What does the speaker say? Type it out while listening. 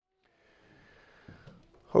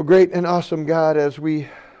Oh, great and awesome God, as we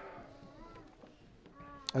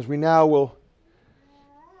now will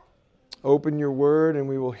open your word and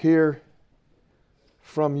we will hear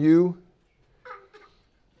from you.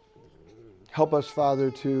 Help us, Father,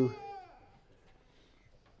 to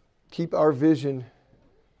keep our vision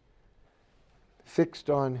fixed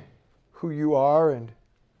on who you are and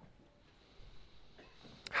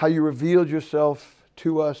how you revealed yourself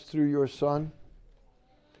to us through your Son.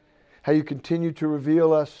 How you continue to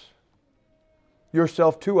reveal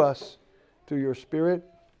yourself to us through your Spirit.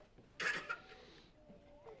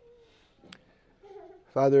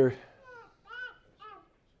 Father,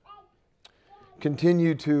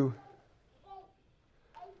 continue to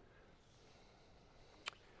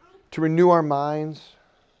renew our minds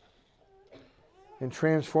and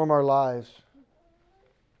transform our lives.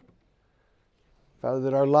 Father,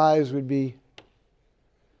 that our lives would be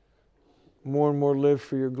more and more lived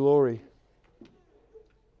for your glory.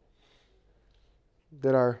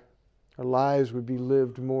 That our lives would be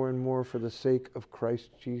lived more and more for the sake of Christ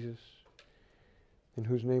Jesus, in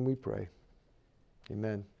whose name we pray.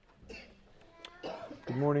 Amen.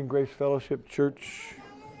 Good morning, Grace Fellowship Church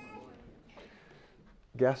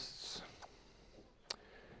guests.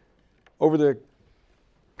 Over the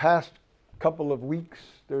past couple of weeks,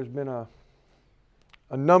 there's been a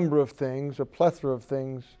number of things, a plethora of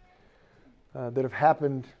things that have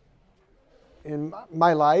happened in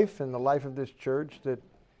my life and the life of this church that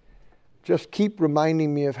just keep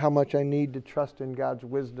reminding me of how much I need to trust in God's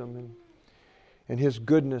wisdom and His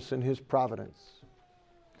goodness and His providence.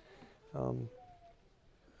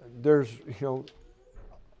 There's,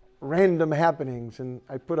 random happenings, and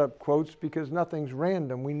I put up quotes because nothing's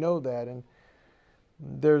random. We know that, and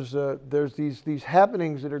there's these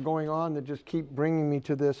happenings that are going on that just keep bringing me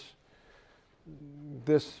to this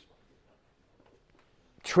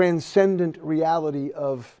transcendent reality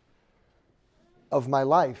of my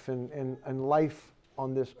life and life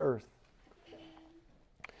on this earth.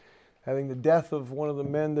 Having the death of one of the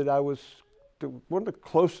men that one of the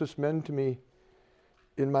closest men to me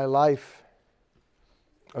in my life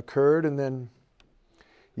occurred, and then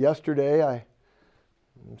yesterday I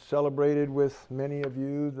celebrated with many of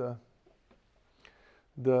you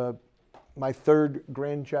my third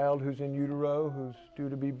grandchild who's in utero, who's due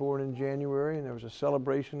to be born in January, and there was a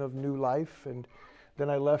celebration of new life. And then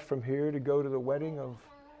I left from here to go to the wedding of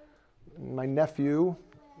my nephew.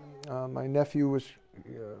 My nephew was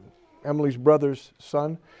Emily's brother's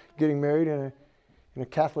son, getting married in a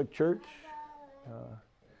Catholic church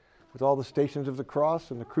with all the Stations of the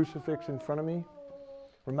Cross and the crucifix in front of me,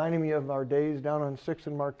 reminding me of our days down on 6th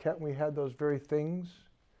and Marquette when we had those very things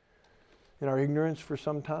in our ignorance for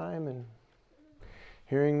some time, and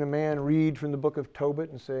hearing the man read from the book of Tobit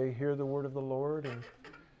and say, "Hear the word of the Lord,"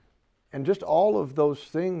 and just all of those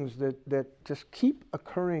things that just keep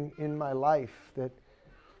occurring in my life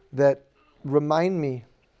that remind me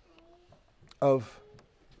of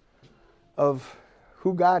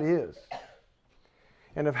who God is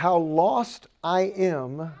and of how lost I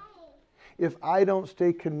am if I don't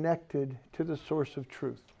stay connected to the source of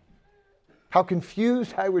truth. How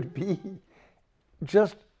confused I would be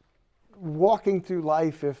just walking through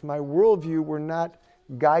life if my worldview were not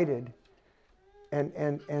guided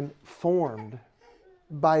and formed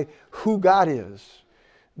by who God is,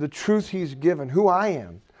 the truth He's given, who I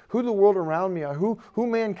am, who the world around me are, who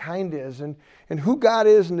mankind is, and who God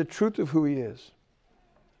is and the truth of who He is.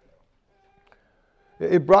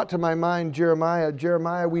 It brought to my mind Jeremiah.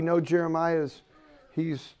 Jeremiah, we know Jeremiah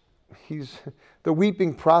he's the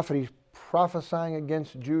weeping prophet. He's prophesying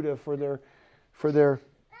against Judah for their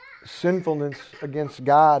sinfulness against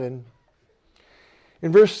God. And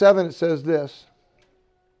in verse 7 it says this: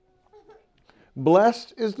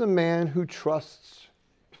 "Blessed is the man who trusts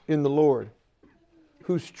in the Lord,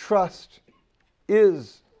 whose trust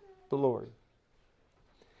is the Lord.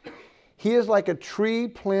 He is like a tree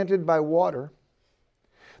planted by water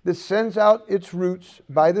that sends out its roots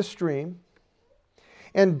by the stream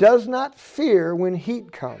and does not fear when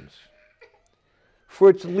heat comes, for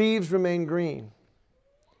its leaves remain green,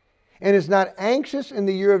 and is not anxious in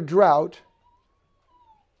the year of drought,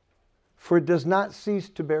 for it does not cease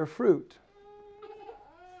to bear fruit."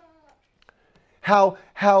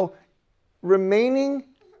 How remaining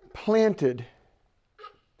planted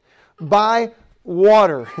by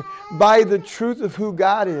water, by the truth of who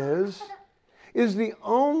God is the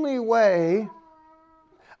only way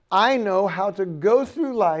I know how to go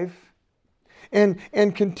through life and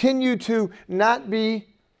continue to not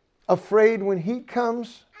be afraid when heat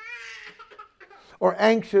comes or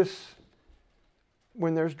anxious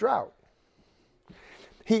when there's drought.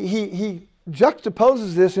 He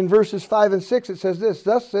juxtaposes this in verses 5 and 6. It says this,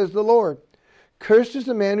 "Thus says the Lord, cursed is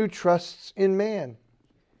the man who trusts in man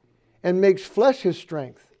and makes flesh his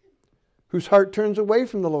strength, whose heart turns away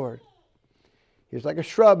from the Lord. He is like a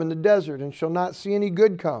shrub in the desert and shall not see any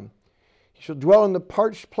good come. He shall dwell in the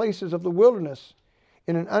parched places of the wilderness,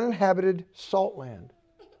 in an uninhabited salt land."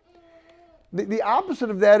 The opposite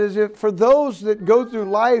of that is if for those that go through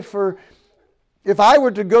life, or if I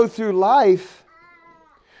were to go through life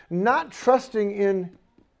not trusting in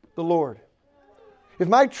the Lord.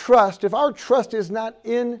 If our trust is not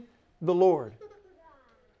in the Lord,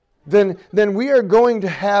 then we are going to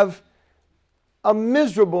have a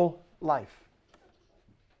miserable life.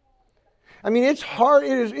 I mean, it's hard.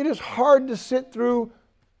 It is hard to sit through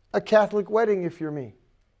a Catholic wedding if you're me.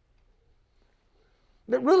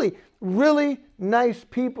 They're really, really nice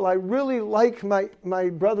people. I really like my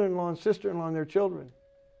brother-in-law and sister-in-law and their children.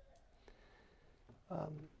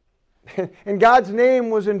 And God's name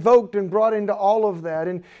was invoked and brought into all of that.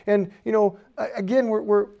 And you know, again,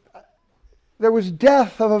 there was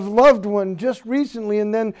death of a loved one just recently,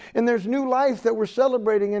 and there's new life that we're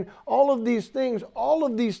celebrating, and all of these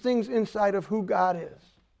things inside of who God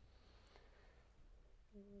is.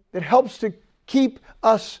 It helps to keep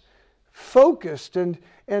us focused and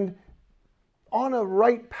on a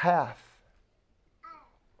right path.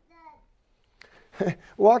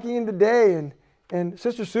 Walking in today, and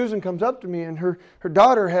Sister Susan comes up to me, and her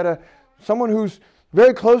daughter had someone who's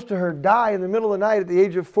very close to her die in the middle of the night at the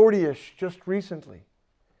age of 40-ish just recently.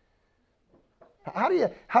 How do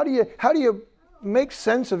you make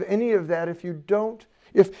sense of any of that if you don't?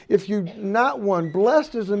 If you not one,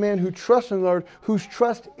 blessed is the man who trusts in the Lord, whose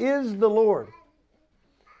trust is the Lord.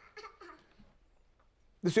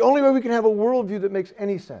 It's the only way we can have a worldview that makes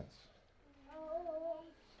any sense.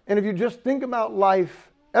 And if you just think about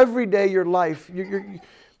life, every day your life,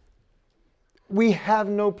 we have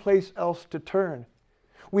no place else to turn.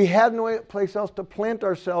 We have no place else to plant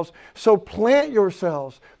ourselves. So plant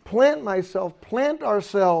yourselves, plant myself, plant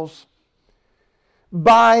ourselves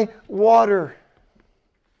by water.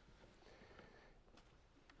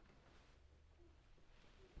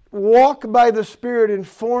 Walk by the Spirit,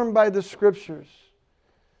 informed by the Scriptures.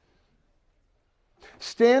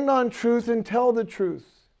 Stand on truth and tell the truth.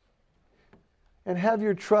 And have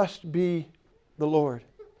your trust be the Lord.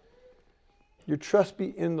 Your trust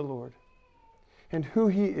be in the Lord. And who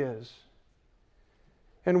He is.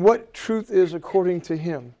 And what truth is according to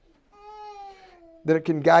Him. That it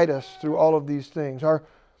can guide us through all of these things. Our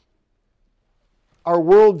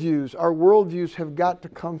worldviews have got to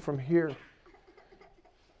come from here.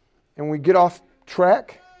 And when we get off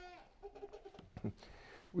track,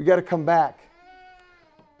 we got to come back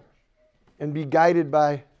and be guided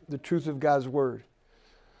by the truth of God's Word.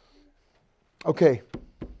 Okay,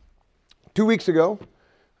 2 weeks ago,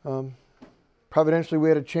 providentially we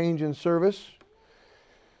had a change in service.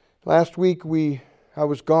 Last week I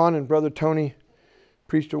was gone, and Brother Tony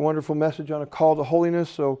preached a wonderful message on a call to holiness.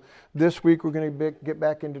 So this week we're going to get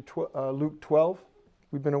back into Luke 12.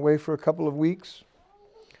 We've been away for a couple of weeks.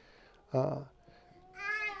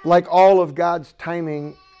 Like all of God's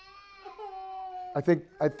timing, I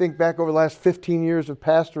think back over the last 15 years of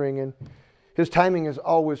pastoring, and His timing is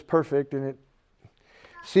always perfect, and it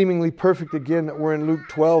seemingly perfect again that we're in Luke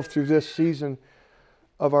 12 through this season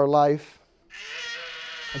of our life.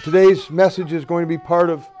 And today's message is going to be part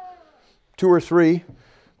of 2 or 3,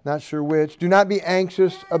 not sure which. Do not be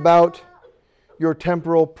anxious about your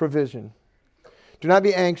temporal provision. Do not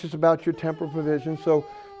be anxious about your temporal provision. So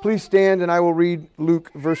please stand, and I will read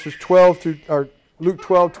Luke 12,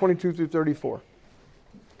 22 through 34.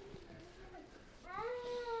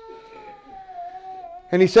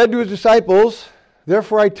 And He said to His disciples,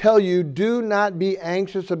 "Therefore I tell you, do not be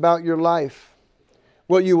anxious about your life,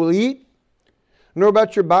 what you will eat, nor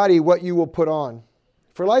about your body, what you will put on.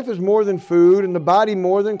 For life is more than food, and the body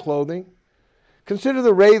more than clothing. Consider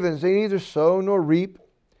the ravens, they neither sow nor reap.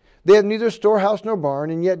 They have neither storehouse nor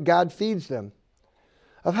barn, and yet God feeds them.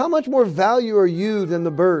 Of how much more value are you than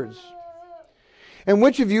the birds? And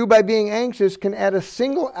which of you, by being anxious, can add a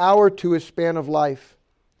single hour to his span of life?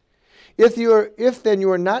 If then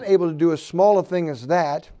you are not able to do as small a thing as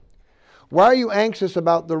that, why are you anxious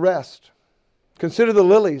about the rest? Consider the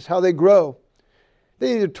lilies, how they grow.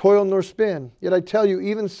 They neither toil nor spin. Yet I tell you,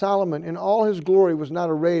 even Solomon in all his glory was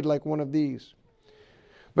not arrayed like one of these.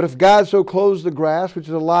 But if God so clothes the grass, which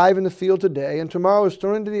is alive in the field today, and tomorrow is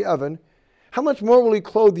thrown into the oven, how much more will He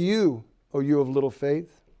clothe you, O you of little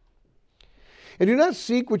faith? And do not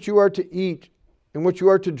seek what you are to eat and what you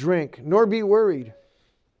are to drink, nor be worried.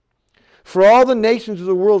 For all the nations of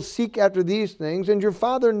the world seek after these things, and your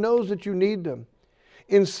Father knows that you need them.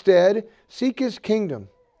 Instead, seek His kingdom,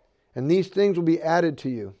 and these things will be added to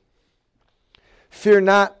you. Fear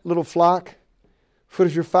not, little flock, for it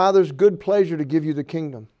is your Father's good pleasure to give you the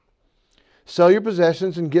kingdom. Sell your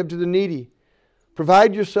possessions and give to the needy.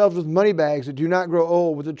 Provide yourselves with money bags that do not grow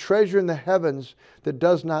old, with a treasure in the heavens that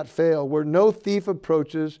does not fail, where no thief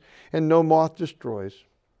approaches and no moth destroys.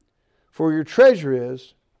 For where your treasure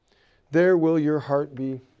is, there will your heart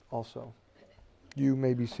be also. You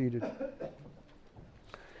may be seated.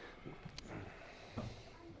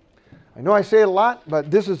 I know I say it a lot,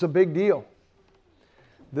 but this is a big deal.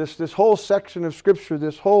 This whole section of Scripture,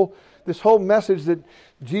 this whole message that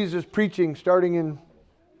Jesus is preaching, starting in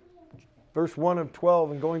verse 1 of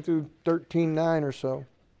 12 and going through 13:9 or so.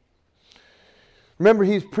 Remember,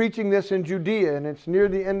 He's preaching this in Judea, and it's near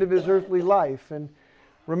the end of His earthly life. And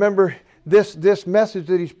remember, this message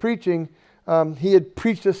that He's preaching, He had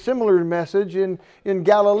preached a similar message in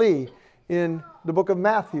Galilee. In the book of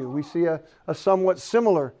Matthew, we see a somewhat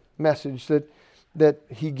similar message that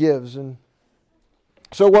He gives. And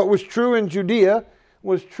so what was true in Judea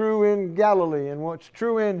was true in Galilee, and what's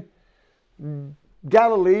true in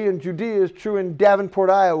Galilee and Judea is true in Davenport,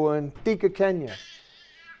 Iowa, and Thika, Kenya.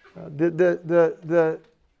 The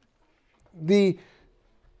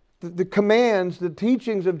commands, the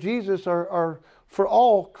teachings of Jesus are for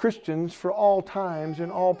all Christians, for all times,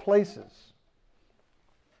 in all places.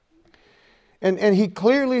 And He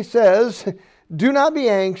clearly says, do not be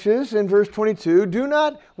anxious in verse 22, do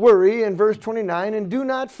not worry in verse 29, and do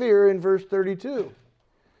not fear in verse 32.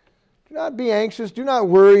 Do not be anxious, do not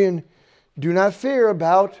worry, and do not fear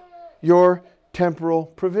about your temporal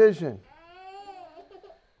provision.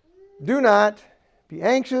 Do not be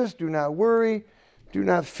anxious, do not worry, do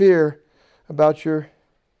not fear about your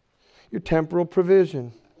temporal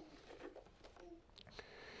provision.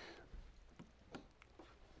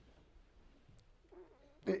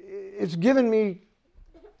 It's given me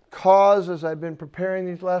cause as I've been preparing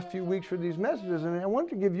these last few weeks for these messages, and I want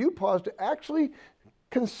to give you pause to actually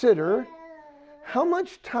consider how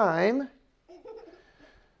much time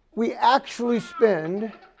we actually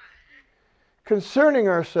spend concerning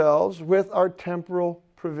ourselves with our temporal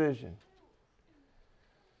provision.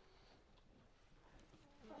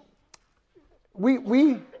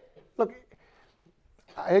 We look,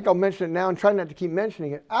 I think I'll mention it now and try not to keep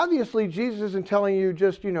mentioning it. Obviously, Jesus isn't telling you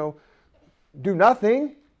just, do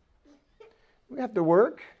nothing. We have to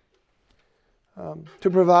work to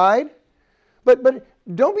provide. But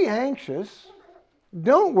don't be anxious,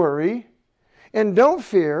 don't worry, and don't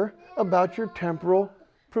fear about your temporal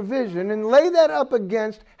provision. And lay that up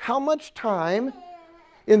against how much time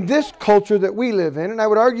in this culture that we live in, and I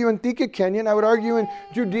would argue in Thika, Kenya, and I would argue in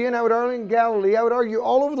Judea, and I would argue in Galilee, I would argue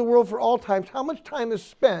all over the world for all times, how much time is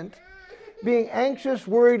spent being anxious,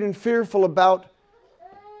 worried, and fearful about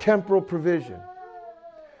temporal provision,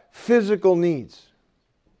 physical needs,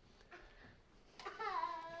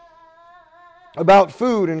 about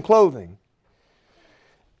food and clothing.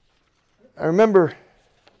 I remember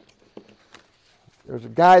there was a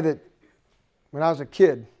guy that, when I was a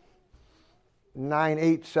kid, 9,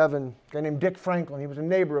 8, 7, a guy named Dick Franklin. He was a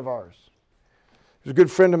neighbor of ours. He was a good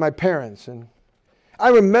friend of my parents. And I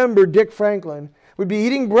remember Dick Franklin would be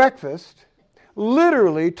eating breakfast,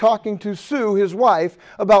 literally talking to Sue, his wife,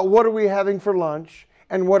 about what are we having for lunch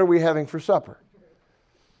and what are we having for supper.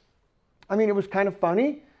 I mean, it was kind of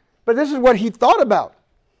funny, but this is what he thought about.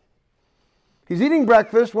 He's eating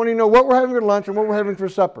breakfast, wanting to know what we're having for lunch and what we're having for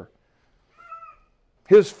supper.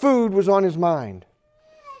 His food was on his mind.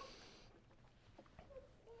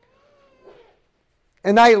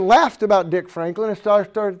 And I laughed about Dick Franklin and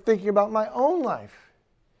started thinking about my own life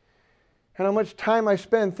and how much time I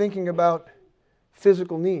spend thinking about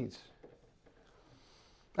physical needs.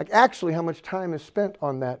 Like actually how much time is spent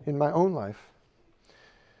on that in my own life.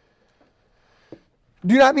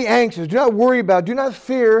 Do not be anxious. Do not worry about. Do not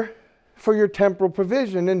fear for your temporal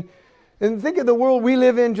provision. And think of the world we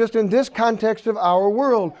live in just in this context of our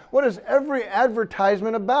world. What is every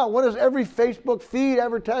advertisement about? What is every Facebook feed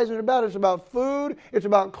advertisement about? It's about food. It's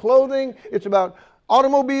about clothing. It's about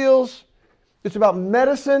automobiles. It's about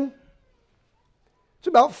medicine. It's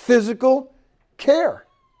about physical care.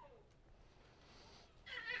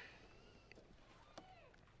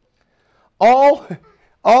 All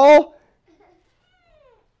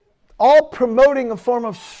promoting a form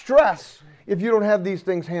of stress if you don't have these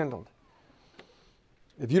things handled.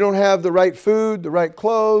 If you don't have the right food, the right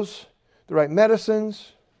clothes, the right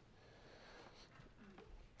medicines.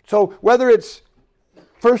 So whether it's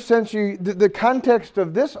first century, the context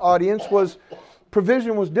of this audience was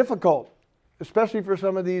provision was difficult. especially for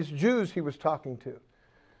some of these Jews he was talking to.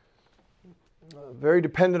 Very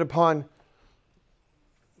dependent upon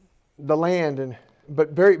the land,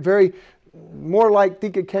 but very, very more like,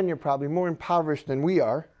 think of Kenya probably, more impoverished than we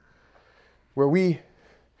are, where we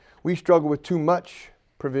struggle with too much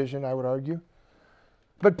provision, I would argue.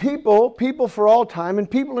 But people for all time, and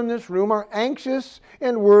people in this room are anxious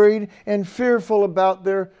and worried and fearful about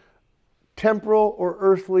their temporal or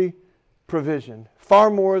earthly provision, far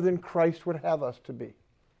more than Christ would have us to be.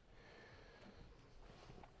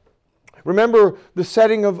 Remember the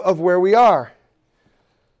setting of where we are.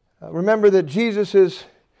 Remember that Jesus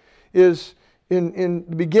is in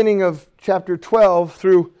the beginning of chapter 12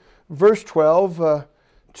 through verse 12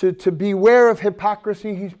 to beware of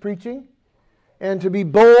hypocrisy he's preaching, and to be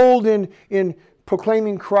bold in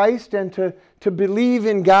proclaiming Christ, and to believe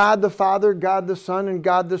in God the Father, God the Son, and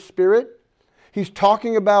God the Spirit. He's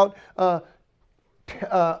talking about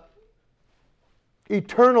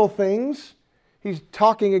eternal things. He's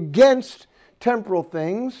talking against temporal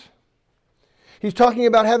things. He's talking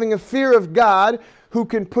about having a fear of God who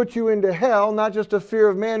can put you into hell, not just a fear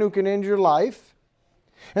of man who can end your life.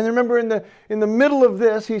 And remember, in the middle of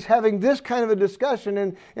this, he's having this kind of a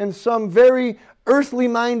discussion, and some very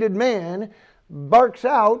earthly-minded man barks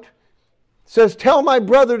out, says, "Tell my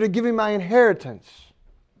brother to give me my inheritance."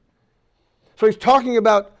 So he's talking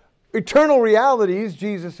about eternal realities,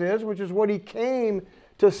 Jesus is, which is what he came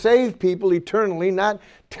to save people eternally, not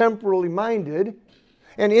temporally minded.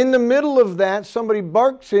 And in the middle of that, somebody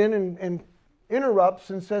barks in and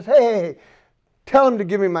interrupts and says, hey, tell him to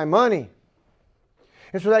give me my money.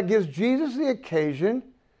 And so that gives Jesus the occasion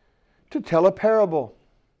to tell a parable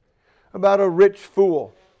about a rich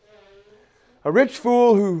fool. A rich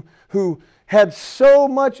fool who had so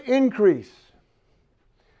much increase.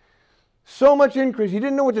 So much increase. He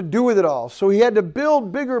didn't know what to do with it all. So he had to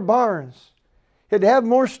build bigger barns. He had to have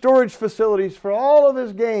more storage facilities for all of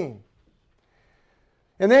his gain.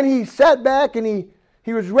 And then he sat back and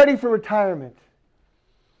he was ready for retirement.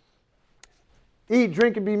 Eat,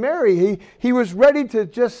 drink, and be merry. He was ready to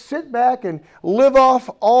just sit back and live off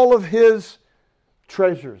all of his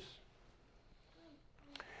treasures.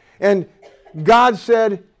 And God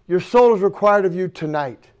said, your soul is required of you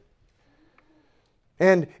tonight.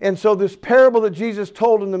 And so this parable that Jesus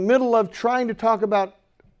told in the middle of trying to talk about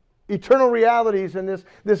eternal realities, and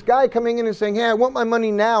this guy coming in and saying, hey, I want my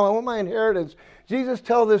money now, I want my inheritance. Jesus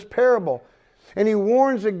tells this parable, and he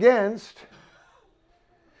warns against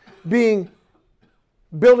building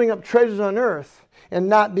up treasures on earth and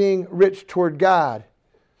not being rich toward God.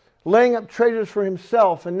 Laying up treasures for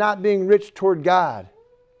himself and not being rich toward God.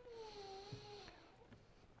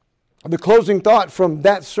 The closing thought from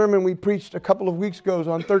that sermon we preached a couple of weeks ago is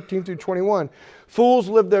on 13 through 21. Fools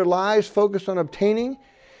live their lives focused on obtaining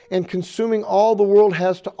and consuming all the world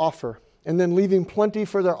has to offer, and then leaving plenty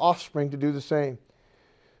for their offspring to do the same.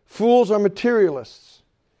 Fools are materialists.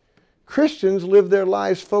 Christians live their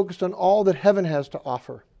lives focused on all that heaven has to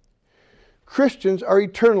offer. Christians are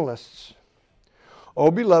eternalists.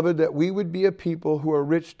 Oh, beloved, that we would be a people who are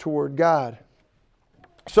rich toward God.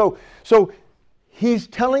 So he's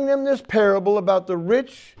telling them this parable about the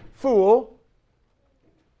rich fool.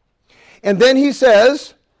 And then he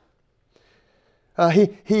says, that's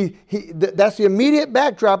the immediate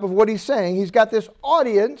backdrop of what he's saying. He's got this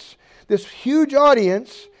audience, this huge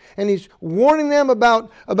audience, and he's warning them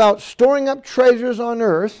about storing up treasures on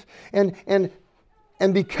earth.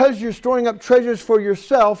 And because you're storing up treasures for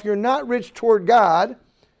yourself, you're not rich toward God.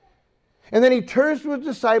 And then he turns to his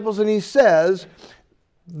disciples and he says,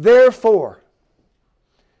 therefore,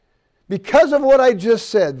 because of what I just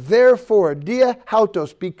said, therefore, dia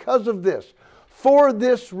hautos, because of this, for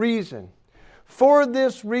this reason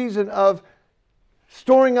of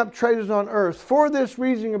storing up treasures on earth, for this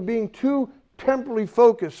reason of being too temporally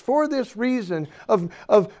focused, for this reason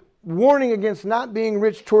of warning against not being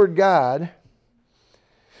rich toward God,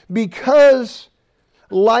 because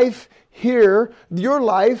life here, your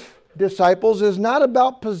life, disciples, is not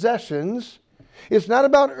about possessions, it's not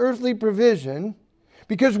about earthly provision,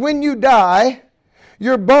 because when you die,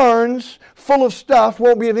 your barns full of stuff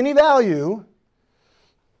won't be of any value.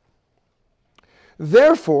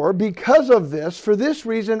 Therefore, because of this, for this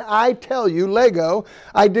reason, I tell you, Lego,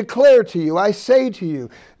 I declare to you, I say to you,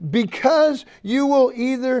 because you will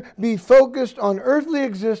either be focused on earthly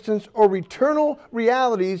existence or eternal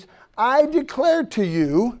realities, I declare to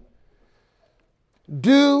you,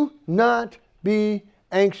 do not be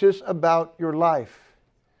anxious about your life.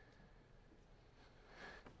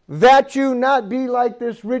 That you not be like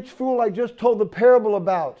this rich fool I just told the parable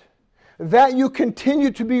about. That you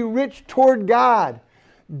continue to be rich toward God.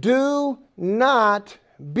 Do not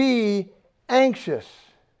be anxious.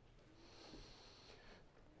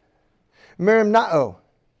 Merimnao,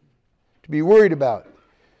 to be worried about,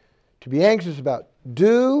 to be anxious about.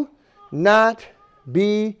 Do not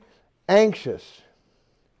be anxious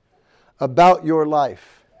about your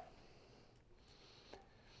life.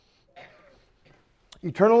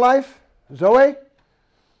 Eternal life? Zoe?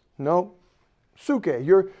 No. Suke,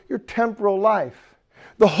 your temporal life.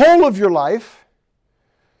 The whole of your life.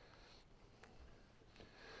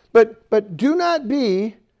 But do not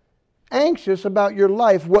be anxious about your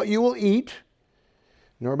life, what you will eat,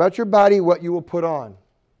 nor about your body, what you will put on.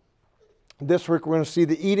 This week we're going to see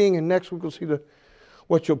the eating, and next week we'll see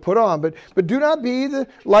what you'll put on. But do not be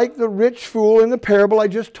like the rich fool in the parable I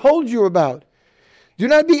just told you about. Do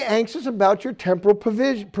not be anxious about your temporal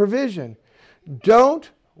provision. Don't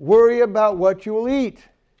worry about what you will eat.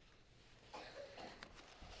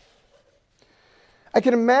 I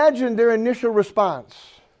can imagine their initial response.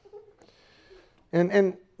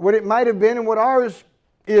 And what it might have been and what ours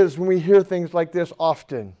is when we hear things like this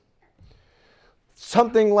often.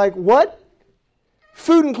 Something like, what?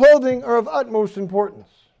 Food and clothing are of utmost importance.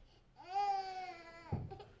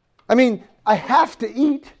 I mean, I have to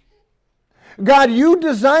eat. God, you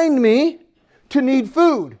designed me to need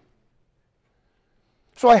food.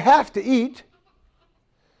 So I have to eat.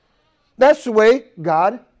 That's the way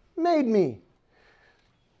God made me.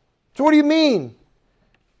 So what do you mean?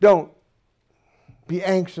 Don't be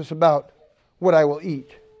anxious about what I will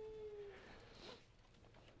eat.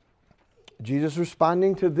 Jesus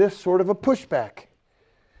responding to this sort of a pushback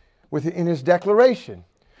in his declaration.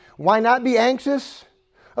 Why not be anxious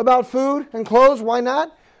about food and clothes? Why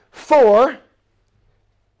not?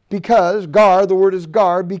 Because, the word is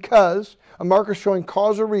because, a marker showing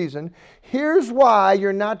cause or reason. Here's why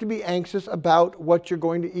you're not to be anxious about what you're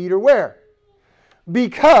going to eat or wear.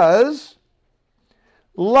 Because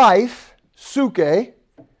life, suke,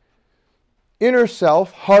 inner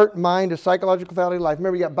self, heart, mind, a psychological faculty of life.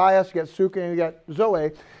 Remember, you got bias, you got suke, and you got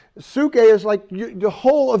zoe. Suke is like the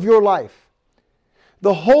whole of your life.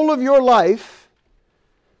 The whole of your life,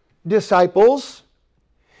 disciples,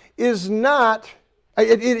 is not,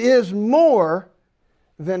 it is more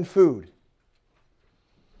than food.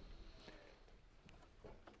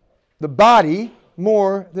 The body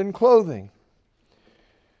more than clothing.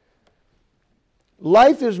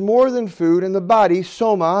 Life is more than food, and the body,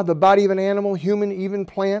 soma, the body of an animal, human, even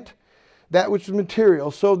plant, that which is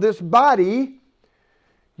material. So this body,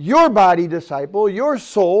 your body, disciple, your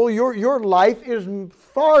soul, your life is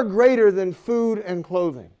far greater than food and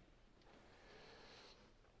clothing.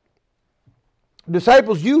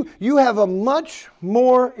 Disciples, you have a much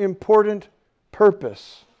more important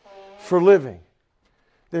purpose for living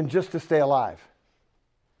than just to stay alive.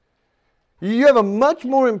 You have a much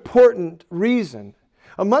more important reason,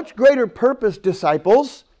 a much greater purpose,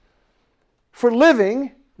 disciples, for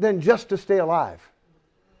living than just to stay alive,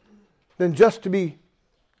 than just to be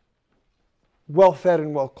well-fed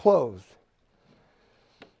and well-clothed.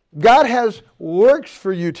 God has works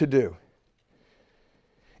for you to do,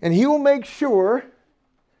 and He will make sure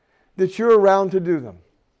that you're around to do them.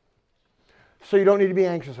 So you don't need to be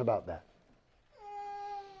anxious about that.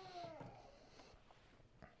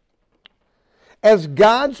 As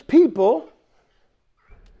God's people,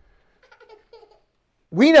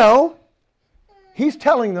 we know He's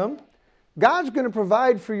telling them God's going to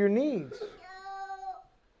provide for your needs.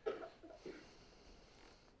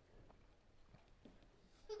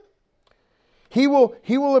 He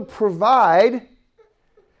will provide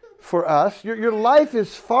for us. Your life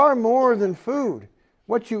is far more than food,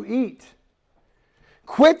 what you eat.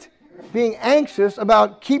 Quit being anxious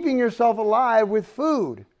about keeping yourself alive with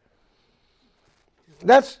food.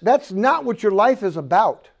 That's not what your life is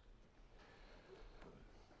about.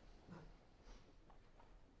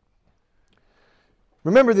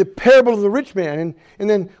 Remember the parable of the rich man, and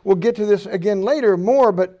then we'll get to this again later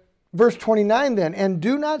more, but verse 29 then, and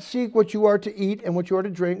do not seek what you are to eat and what you are to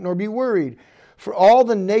drink, nor be worried. For all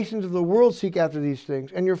the nations of the world seek after these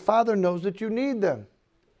things, and your Father knows that you need them.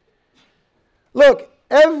 Look,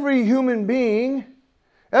 every human being,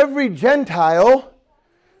 every Gentile,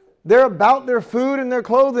 they're about their food and their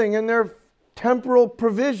clothing and their temporal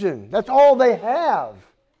provision. That's all they have.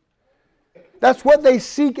 That's what they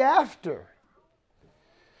seek after.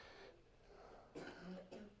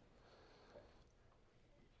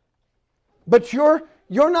 But you're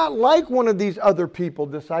not like one of these other people,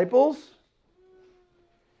 disciples.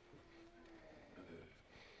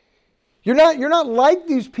 You're not like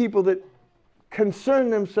these people that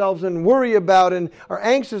concern themselves and worry about and are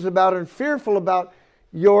anxious about and fearful about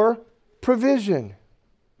your provision.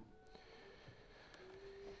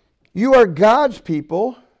 You are God's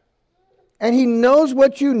people, and He knows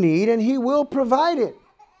what you need, and He will provide it.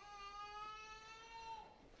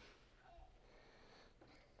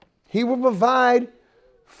 He will provide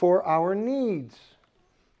for our needs.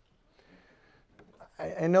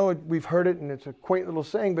 I know we've heard it, and it's a quaint little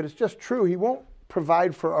saying, but it's just true. He won't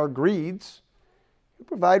provide for our greeds. He'll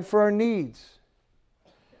provide for our needs.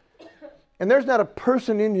 And there's not a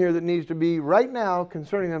person in here that needs to be right now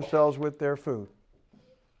concerning themselves with their food.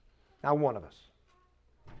 Not one of us.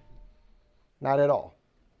 Not at all.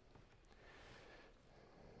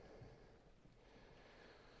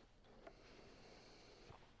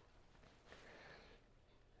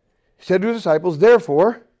 He said to his disciples,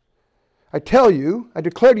 therefore, I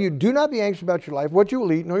declare to you, do not be anxious about your life, what you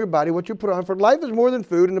will eat, nor your body, what you put on. For life is more than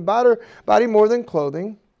food, and the body more than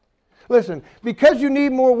clothing. Listen, because you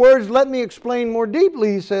need more words, let me explain more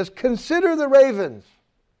deeply. He says, consider the ravens.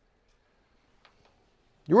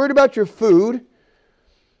 You're worried about your food,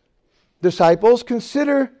 disciples.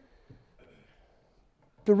 Consider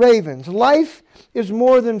the ravens. Life is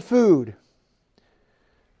more than food.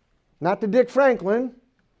 Not to Dick Franklin,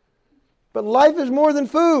 but life is more than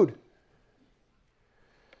food.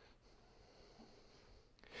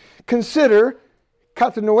 Consider,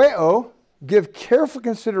 katanoeo, give careful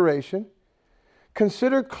consideration,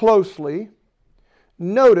 consider closely,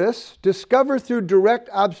 notice, discover through direct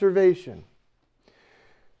observation.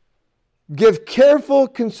 Give careful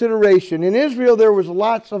consideration. In Israel there was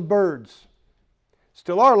lots of birds.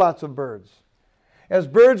 Still are lots of birds. As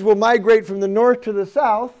birds will migrate from the north to the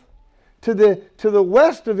south, to the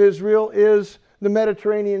west of Israel is the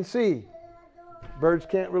Mediterranean Sea. Birds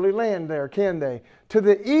can't really land there, can they? To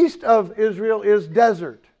the east of Israel is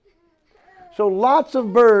desert. So lots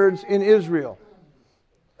of birds in Israel.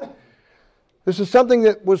 This is something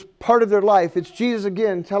that was part of their life. It's Jesus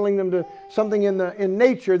again telling them something in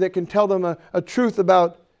nature that can tell them a truth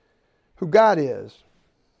about who God is.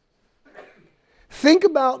 Think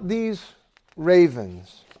about these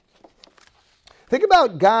ravens. Think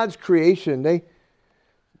about God's creation. They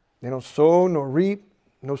don't sow nor reap,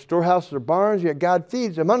 no storehouses or barns, yet God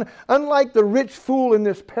feeds them. Unlike the rich fool in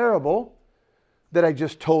this parable that I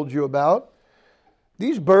just told you about,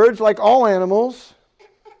 these birds, like all animals,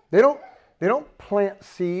 they don't plant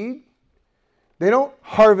seed. They don't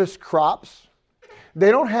harvest crops.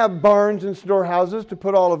 They don't have barns and storehouses to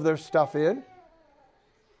put all of their stuff in.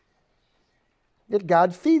 Yet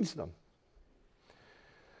God feeds them.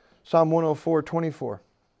 Psalm 104:24.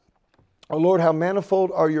 O Lord, how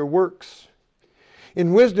manifold are your works.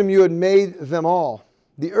 In wisdom you had made them all.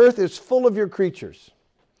 The earth is full of your creatures.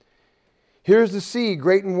 Here is the sea,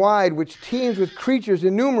 great and wide, which teems with creatures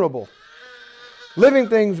innumerable, living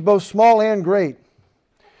things both small and great.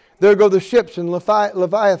 There go the ships and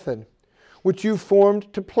Leviathan, which you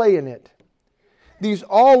formed to play in it. These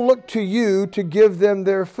all look to you to give them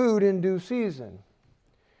their food in due season.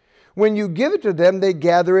 When you give it to them, they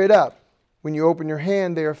gather it up. When you open your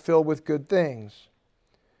hand, they are filled with good things.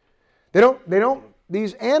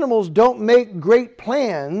 These animals don't make great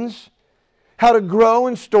plans how to grow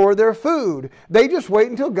and store their food. They just wait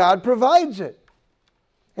until God provides it.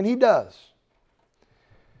 And He does.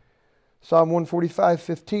 Psalm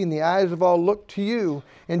 145:15, the eyes of all look to you,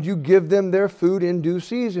 and you give them their food in due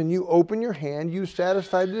season. You open your hand, you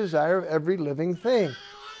satisfy the desire of every living thing.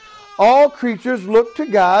 All creatures look to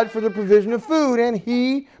God for the provision of food, and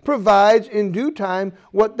He provides in due time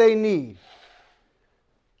what they need.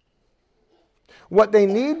 What they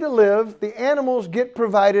need to live, the animals get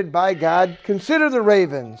provided by God. Consider the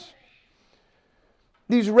ravens.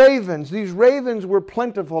 These ravens were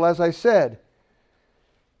plentiful, as I said.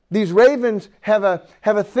 These ravens have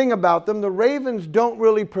a thing about them. The ravens don't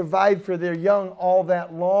really provide for their young all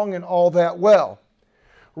that long and all that well.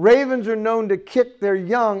 Ravens are known to kick their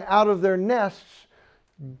young out of their nests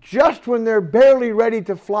just when they're barely ready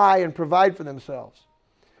to fly and provide for themselves.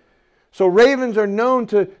 So ravens are known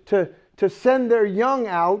to send their young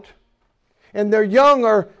out, and their young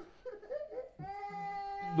are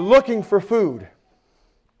looking for food.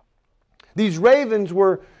 These ravens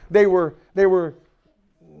were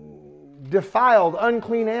defiled,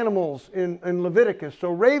 unclean animals in Leviticus.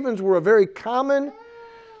 So ravens were a very common,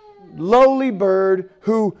 lowly bird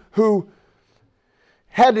who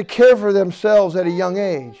had to care for themselves at a young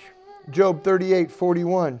age. Job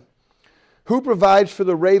 38:41. Who provides for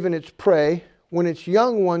the raven its prey when its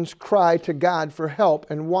young ones cry to God for help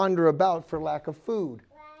and wander about for lack of food?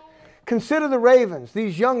 Consider the ravens.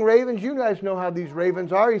 These young ravens, you guys know how these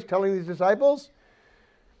ravens are. He's telling these disciples.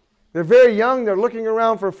 They're very young. They're looking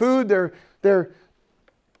around for food. They're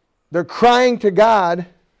crying to God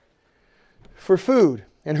for food.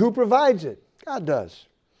 And who provides it? God does.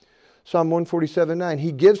 Psalm 147:9,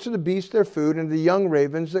 He gives to the beasts their food and to the young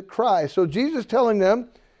ravens that cry. So Jesus is telling them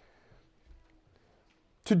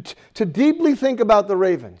to deeply think about the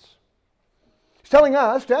ravens. He's telling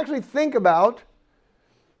us to actually think about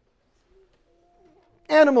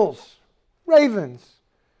animals, ravens.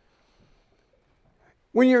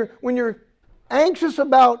 When you're anxious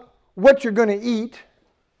about what you're going to eat,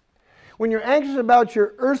 when you're anxious about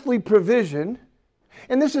your earthly provision,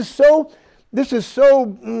 and it's so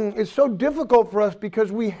difficult for us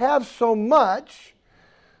because we have so much.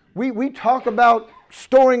 We talk about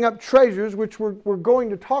storing up treasures, which we're going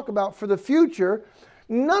to talk about for the future.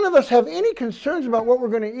 None of us have any concerns about what we're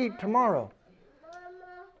going to eat tomorrow.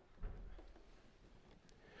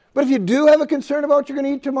 But if you do have a concern about what you're going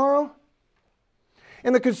to eat tomorrow,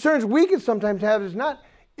 and the concerns we can sometimes have is not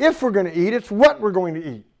if we're going to eat, it's what we're going to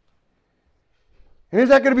eat. And is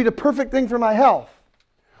that going to be the perfect thing for my health?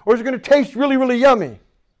 Or is it going to taste really, really yummy?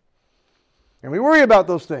 And we worry about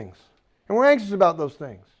those things. And we're anxious about those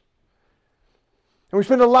things. And we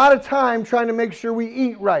spend a lot of time trying to make sure we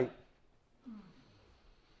eat right.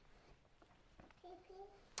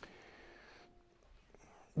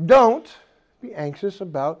 Don't be anxious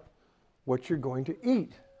about what you're going to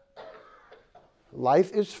eat.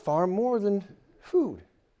 Life is far more than food.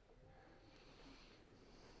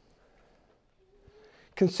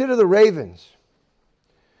 Consider the ravens.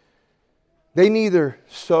 They neither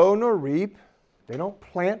sow nor reap. They don't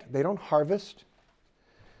plant. They don't harvest.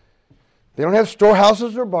 They don't have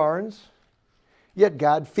storehouses or barns. Yet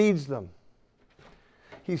God feeds them.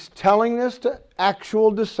 He's telling this to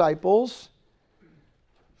actual disciples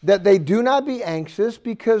that they do not be anxious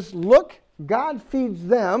because, look, God feeds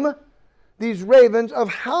them, these ravens, of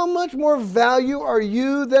how much more value are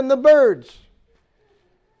you than the birds?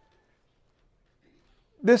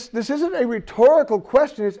 This isn't a rhetorical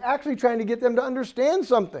question. It's actually trying to get them to understand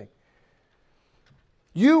something.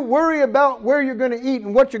 You worry about where you're going to eat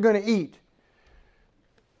and what you're going to eat.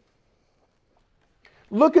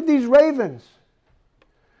 Look at these ravens.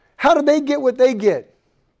 How do they get what they get?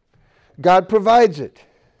 God provides it.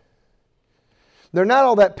 They're not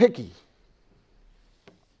all that picky.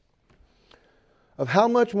 Of how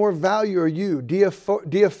much more value are you,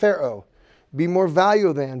 Pharaoh? Be more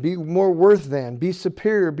value than, be more worth than, be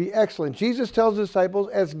superior, be excellent. Jesus tells the disciples,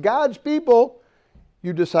 as God's people,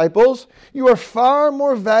 you disciples, you are far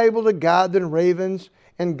more valuable to God than ravens,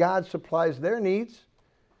 and God supplies their needs.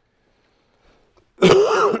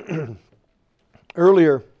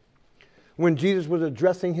 Earlier, when Jesus was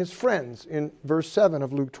addressing his friends in verse 7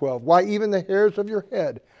 of Luke 12, why even the hairs of your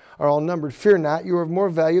head are all numbered. Fear not, you are of more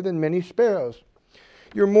value than many sparrows.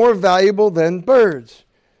 You're more valuable than birds.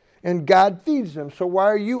 And God feeds them. So why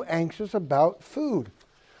are you anxious about food?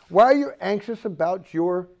 Why are you anxious about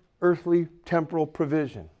your earthly temporal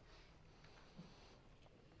provision?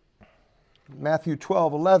 Matthew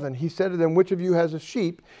 12:11, he said to them, which of you has a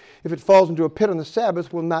sheep, if it falls into a pit on the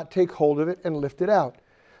Sabbath, will not take hold of it and lift it out?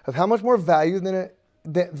 Of how much more value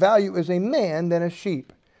is a man than a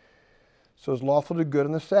sheep? So it's lawful to do good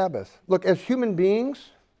on the Sabbath. Look, as human beings,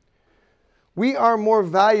 we are more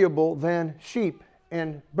valuable than sheep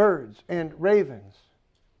and birds and ravens.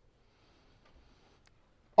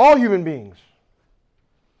 All human beings.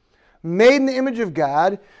 Made in the image of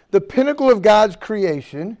God, the pinnacle of God's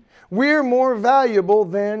creation, we're more valuable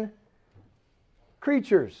than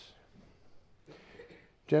creatures.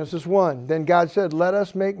 Genesis 1, then God said, let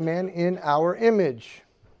us make man in our image,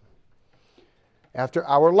 after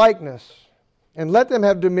our likeness, and let them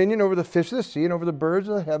have dominion over the fish of the sea, and over the birds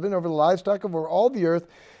of the heaven, over the livestock, over all the earth,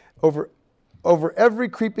 over every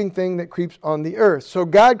creeping thing that creeps on the earth. So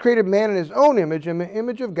God created man in his own image. In the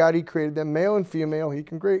image of God he created them, male and female, he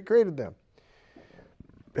created them.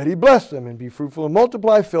 And he blessed them, and be fruitful and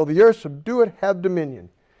multiply, fill the earth, subdue it, have dominion.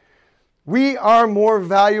 We are more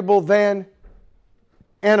valuable than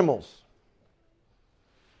animals.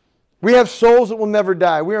 We have souls that will never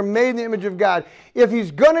die. We are made in the image of God. If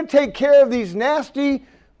he's going to take care of these nasty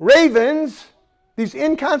ravens, these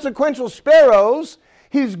inconsequential sparrows,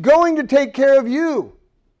 he's going to take care of you.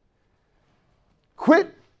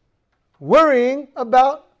 Quit worrying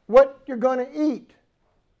about what you're going to eat.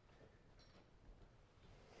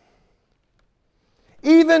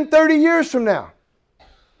 Even 30 years from now,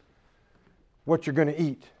 what you're going to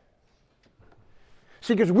eat.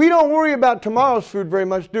 See, because we don't worry about tomorrow's food very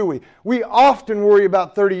much, do we? We often worry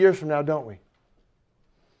about 30 years from now, don't we?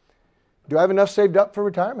 Do I have enough saved up for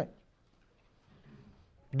retirement?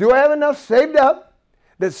 Do I have enough saved up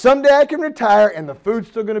that someday I can retire and the food's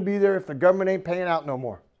still going to be there if the government ain't paying out no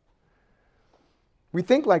more? We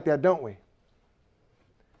think like that, don't we?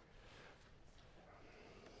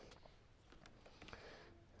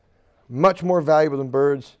 much more valuable than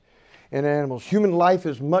birds and animals. Human life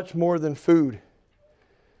is much more than food.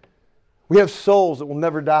 We have souls that will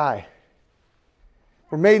never die.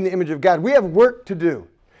 We're made in the image of God. We have work to do.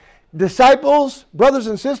 Disciples, brothers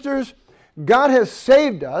and sisters, God has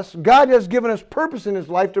saved us. God has given us purpose in His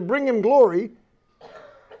life to bring Him glory.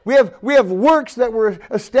 We have works that were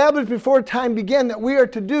established before time began that we are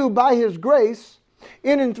to do by His grace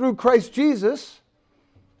in and through Christ Jesus.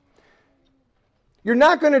 You're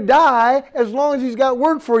not going to die as long as He's got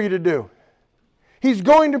work for you to do. He's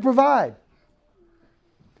going to provide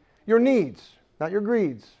your needs, not your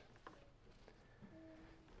greeds.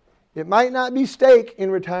 It might not be steak in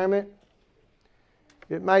retirement.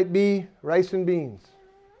 It might be rice and beans.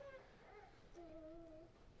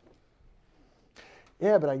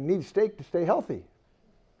 Yeah, but I need steak to stay healthy.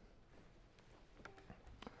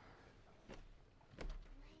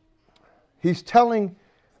 He's telling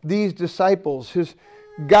these disciples,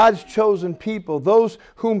 God's chosen people, those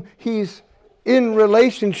whom He's in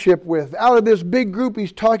relationship with. Out of this big group,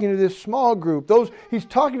 He's talking to this small group. He's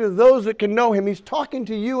talking to those that can know Him. He's talking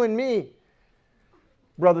to you and me,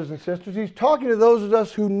 brothers and sisters. He's talking to those of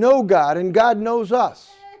us who know God, and God knows us.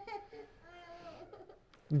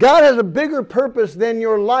 God has a bigger purpose than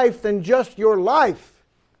your life, than just your life.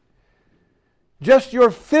 Just your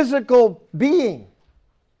physical being.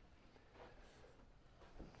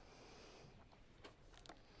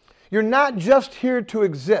 You're not just here to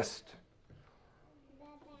exist.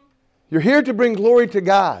 You're here to bring glory to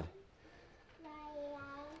God.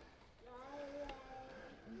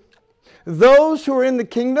 Those who are in the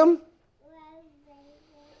kingdom,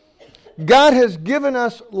 God has given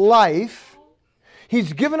us life.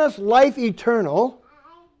 He's given us life eternal.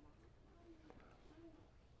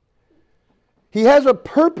 He has a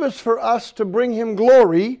purpose for us to bring Him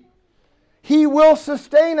glory. He will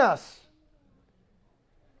sustain us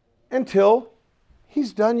until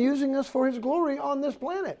He's done using us for His glory on this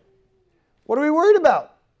planet. What are we worried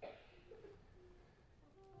about?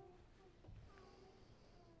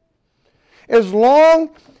 As long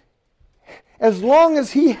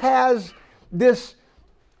as He has this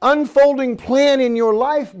unfolding plan in your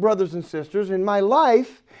life, brothers and sisters, in my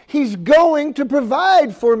life, He's going to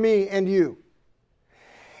provide for me and you.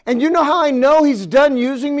 And you know how I know He's done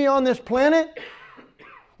using me on this planet?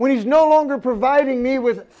 When He's no longer providing me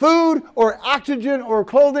with food or oxygen or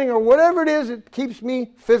clothing or whatever it is that keeps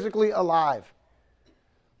me physically alive.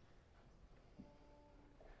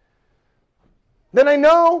 Then I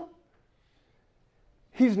know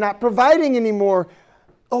He's not providing anymore.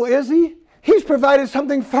 Oh, is He? He's provided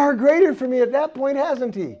something far greater for me at that point,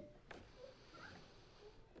 hasn't He?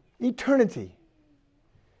 Eternity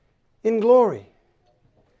in glory.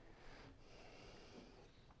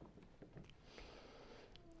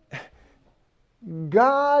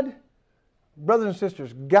 God, brothers and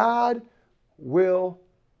sisters, God will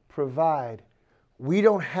provide. We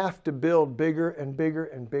don't have to build bigger and bigger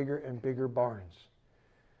and bigger and bigger barns.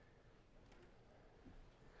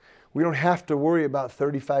 We don't have to worry about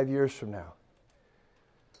 35 years from now.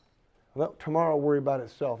 Let tomorrow worry about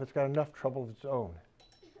itself. It's got enough trouble of its own.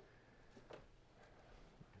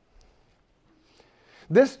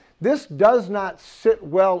 This does not sit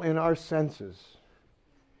well in our senses.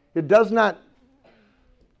 It does not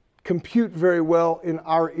compute very well in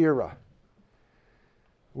our era.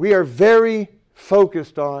 We are very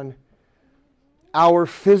focused on our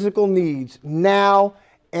physical needs now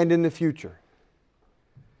and in the future.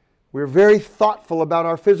 We're very thoughtful about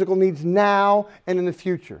our physical needs now and in the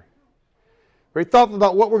future. Very thoughtful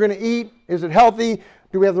about what we're going to eat. Is it healthy?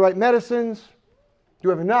 Do we have the right medicines? Do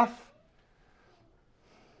we have enough?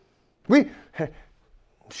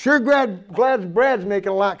 Sure glad Brad's making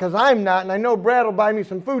a lot because I'm not, and I know Brad will buy me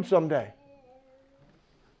some food someday.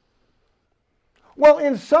 Well,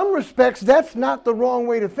 in some respects, that's not the wrong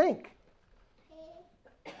way to think.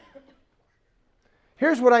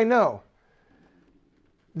 Here's what I know.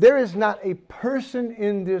 There is not a person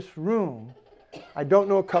in this room, I don't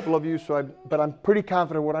know a couple of you, but I'm pretty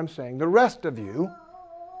confident of what I'm saying, the rest of you,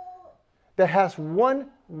 that has one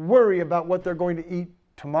worry about what they're going to eat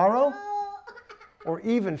tomorrow or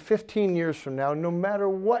even 15 years from now, no matter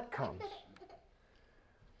what comes.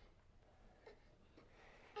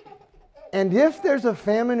 And if there's a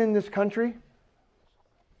famine in this country,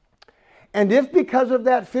 and if because of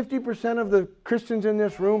that 50% of the Christians in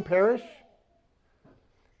this room perish,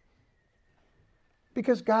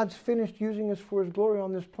 because God's finished using us for His glory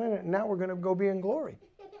on this planet, and now we're going to go be in glory.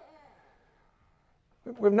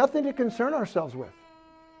 We have nothing to concern ourselves with.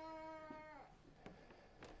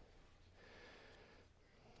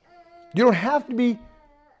 You don't have to be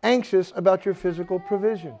anxious about your physical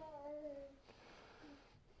provision.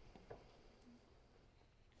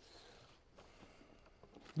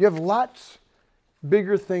 You have lots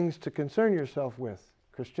bigger things to concern yourself with,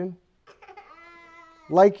 Christian.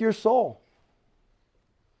 Like your soul.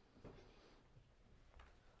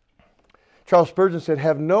 Charles Spurgeon said,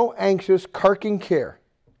 "Have no anxious, carking care.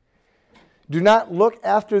 Do not look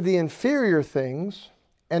after the inferior things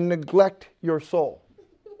and neglect your soul."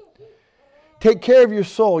 Take care of your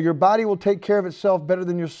soul. Your body will take care of itself better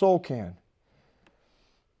than your soul can.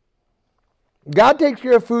 God takes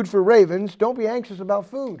care of food for ravens. Don't be anxious about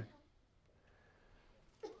food.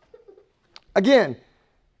 Again,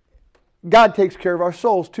 God takes care of our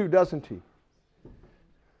souls too, doesn't He?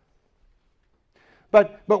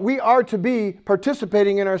 But we are to be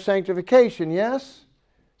participating in our sanctification, yes?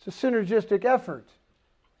 It's a synergistic effort.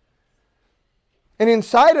 And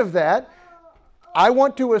inside of that, I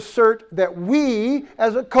want to assert that we,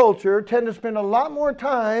 as a culture, tend to spend a lot more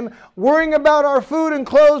time worrying about our food and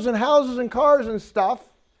clothes and houses and cars and stuff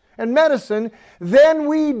and medicine than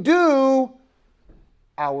we do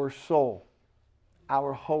our soul,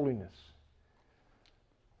 our holiness,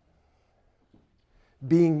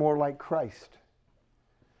 being more like Christ.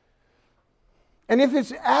 And if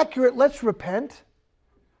it's accurate, let's repent.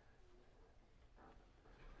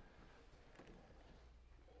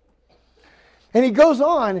 And he goes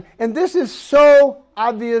on, and this is so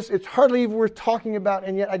obvious, it's hardly even worth talking about,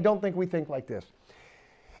 and yet I don't think we think like this.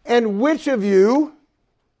 "And which of you,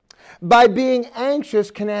 by being anxious,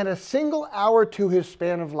 can add a single hour to his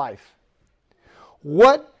span of life?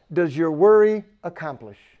 What does your worry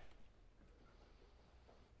accomplish?"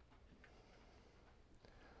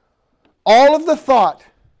 All of the thought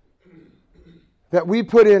that we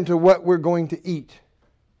put into what we're going to eat,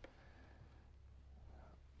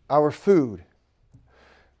 our food.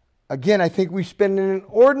 Again, I think we spend an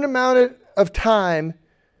inordinate amount of time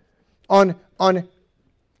on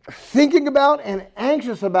thinking about and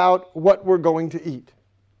anxious about what we're going to eat.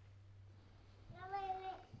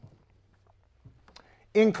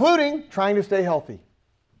 Including trying to stay healthy.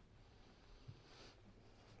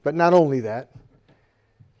 But not only that.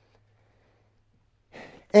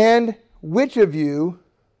 "And which of you,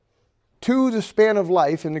 to the span of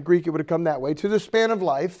life," in the Greek it would have come that way, "to the span of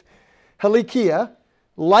life, helikia,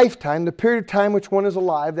 lifetime, the period of time which one is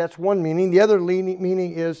alive," that's one meaning. The other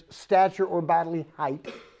meaning is stature or bodily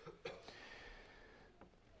height.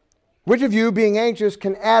 "Which of you, being anxious,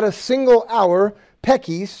 can add a single hour,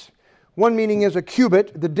 pekis," one meaning is a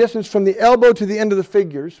cubit, the distance from the elbow to the end of the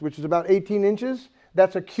fingers, which is about 18 inches.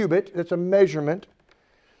 That's a cubit, that's a measurement.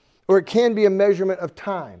 Or it can be a measurement of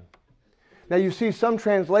time. Now you see some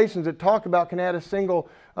translations that talk about can add a single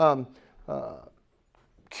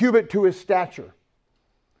cubit to his stature.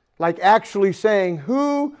 Like actually saying,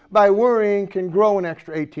 who by worrying can grow an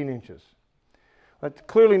extra 18 inches? That's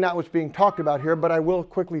clearly not what's being talked about here, but I will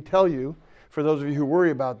quickly tell you, for those of you who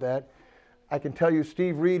worry about that, I can tell you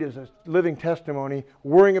Steve Reed is a living testimony.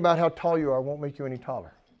 Worrying about how tall you are won't make you any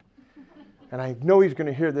taller. And I know he's going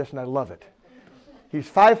to hear this, and I love it. He's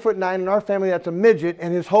 5'9", in our family that's a midget,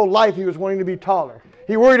 and his whole life he was wanting to be taller.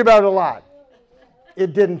 He worried about it a lot.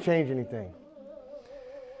 It didn't change anything.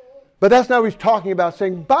 But that's not what he's talking about,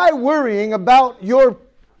 saying by worrying about your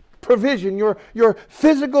provision, your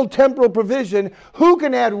physical temporal provision, who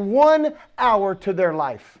can add 1 hour to their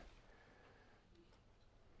life?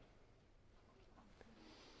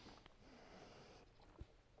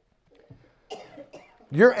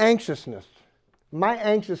 Your anxiousness, my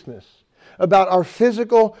anxiousness about our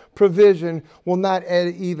physical provision will not add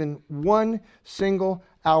even 1 single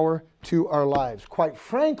hour to our lives. Quite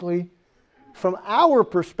frankly, from our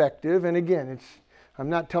perspective, and again, I'm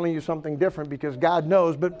not telling you something different because God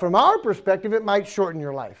knows, but from our perspective, it might shorten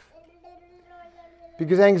your life.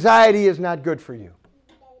 Because anxiety is not good for you,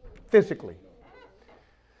 physically.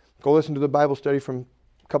 Go listen to the Bible study from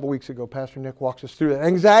a couple weeks ago. Pastor Nick walks us through that.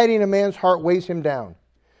 Anxiety in a man's heart weighs him down.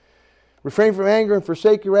 Refrain from anger and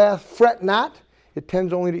forsake your wrath. Fret not, it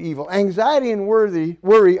tends only to evil. Anxiety and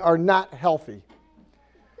worry are not healthy.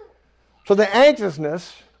 So the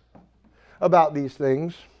anxiousness about these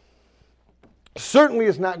things certainly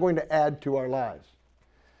is not going to add to our lives.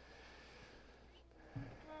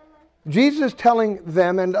 Jesus is telling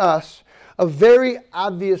them and us a very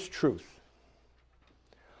obvious truth.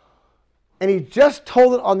 And he just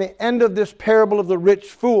told it on the end of this parable of the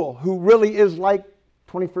rich fool, who really is like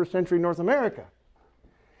 21st century North America.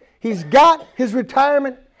 He's got his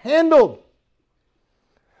retirement handled.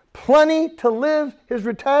 Plenty to live his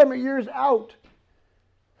retirement years out.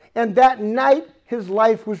 And that night, his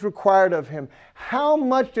life was required of him. How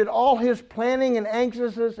much did all his planning and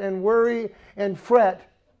anxiousness and worry and fret,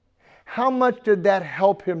 how much did that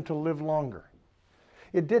help him to live longer?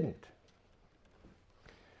 It didn't.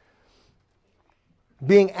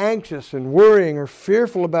 Being anxious and worrying or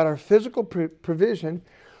fearful about our physical provision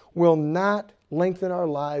will not lengthen our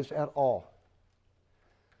lives at all.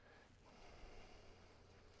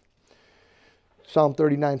 Psalm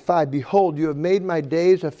 39:5, behold, you have made my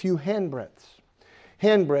days a few handbreadths.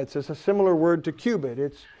 Handbreadths is a similar word to cubit.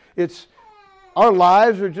 It's our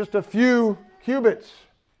lives are just a few cubits.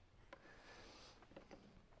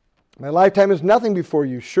 My lifetime is nothing before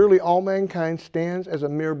you. Surely all mankind stands as a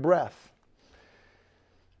mere breath.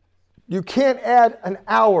 You can't add an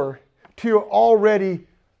hour to your already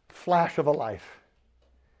flash of a life.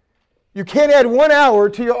 You can't add 1 hour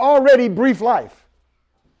to your already brief life.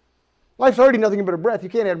 Life's already nothing but a breath. You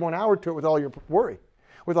can't add 1 hour to it with all your worry,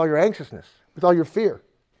 with all your anxiousness, with all your fear.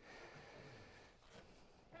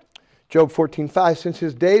 Job 14:5, since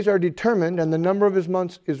his days are determined and the number of his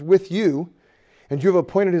months is with you, and you have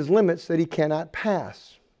appointed his limits that he cannot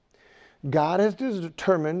pass. God has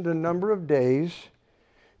determined the number of days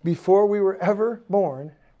before we were ever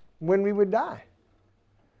born when we would die.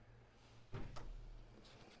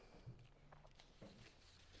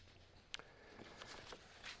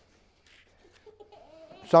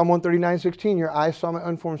 Psalm 139:16, your eyes saw my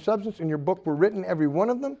unformed substance, in your book were written every one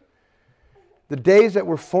of them, the days that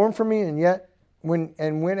were formed for me,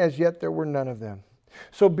 when as yet there were none of them.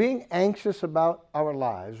 So being anxious about our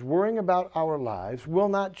lives, worrying about our lives, will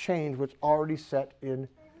not change what's already set in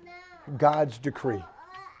God's decree.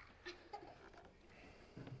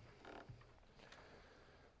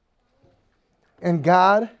 And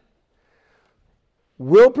God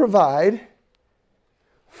will provide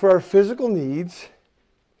for our physical needs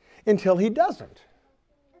until he doesn't.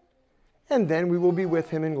 And then we will be with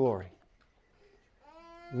him in glory.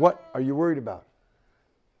 What are you worried about?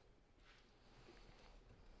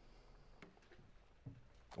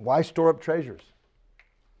 Why store up treasures?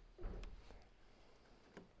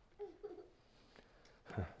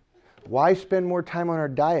 Why spend more time on our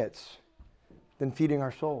diets than feeding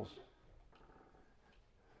our souls?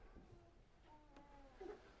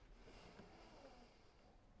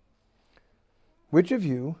 Which of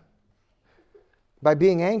you, by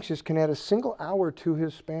being anxious, can add a single hour to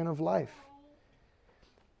his span of life?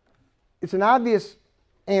 It's an obvious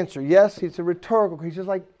answer. Yes, it's a rhetorical. He's just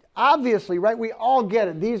like, obviously, right? We all get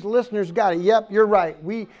it. These listeners got it. Yep, you're right.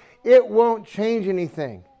 It won't change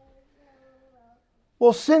anything.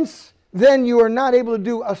 Well, since then you are not able to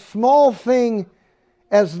do a small thing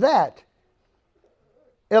as that,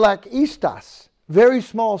 elakistas, very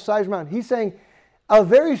small size amount. He's saying a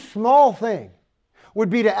very small thing would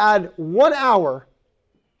be to add 1 hour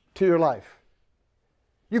to your life.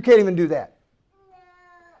 You can't even do that.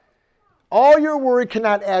 All your worry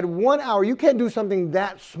cannot add 1 hour. You can't do something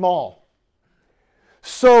that small.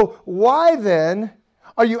 So why then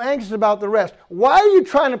are you anxious about the rest? Why are you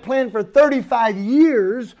trying to plan for 35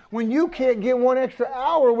 years when you can't get 1 extra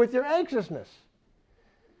hour with your anxiousness?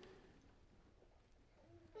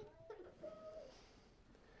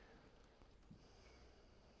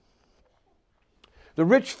 The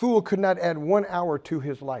rich fool could not add 1 hour to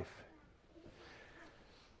his life.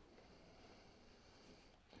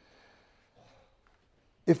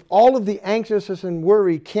 If all of the anxiousness and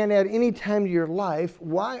worry can't add any time to your life,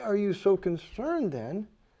 why are you so concerned then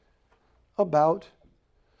about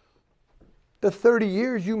the 30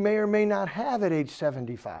 years you may or may not have at age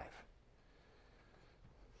 75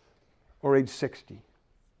 or age 60?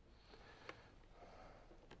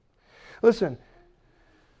 Listen,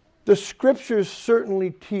 the scriptures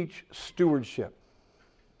certainly teach stewardship.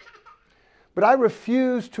 But I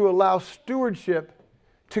refuse to allow stewardship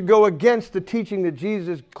to go against the teaching that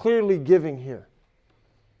Jesus is clearly giving here.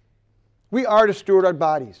 We are to steward our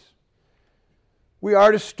bodies. We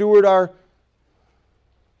are to steward our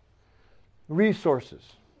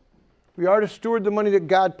resources. We are to steward the money that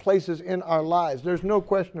God places in our lives. There's no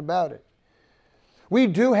question about it. We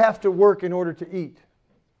do have to work in order to eat.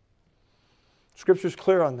 Scripture's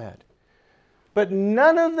clear on that. But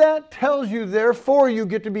none of that tells you, therefore, you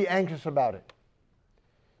get to be anxious about it.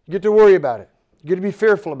 You get to worry about it. You get to be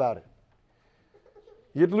fearful about it.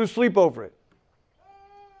 You get to lose sleep over it.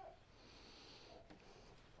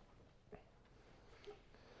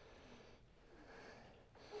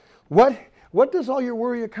 What does all your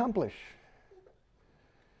worry accomplish?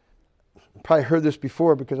 You've probably heard this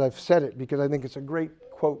before because I've said it, because I think it's a great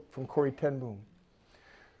quote from Corrie ten Boom.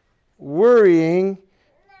 Worrying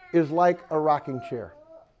is like a rocking chair.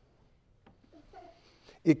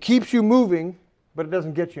 It keeps you moving, but it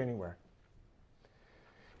doesn't get you anywhere.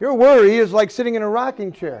 Your worry is like sitting in a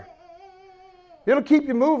rocking chair. It'll keep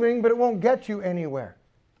you moving, but it won't get you anywhere.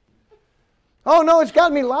 Oh no, it's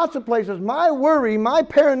got me lots of places. My worry, my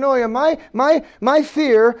paranoia, my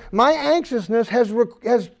fear, my anxiousness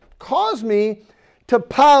has caused me to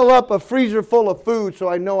pile up a freezer full of food so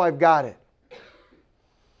I know I've got it.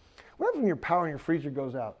 What happens when your power in your freezer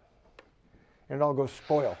goes out and it all goes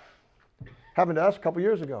spoil? Happened to us a couple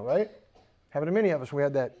years ago, right? Happened to many of us. We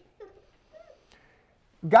had that.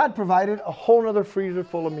 God provided a whole other freezer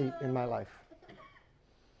full of meat in my life.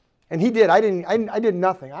 And He did. I did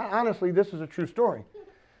nothing. Honestly, this is a true story.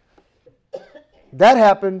 That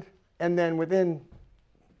happened, and then within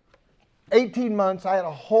 18 months, I had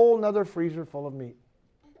a whole nother freezer full of meat.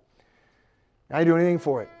 I didn't do anything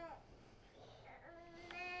for it.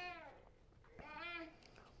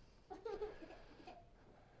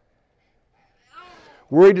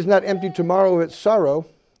 Worry does not empty tomorrow of its sorrow.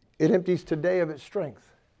 It empties today of its strength.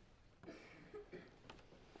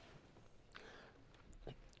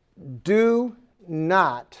 Do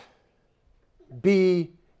not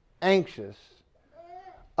be anxious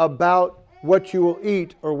about what you will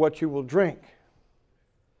eat or what you will drink.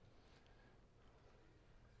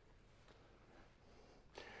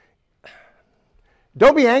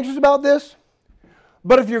 Don't be anxious about this,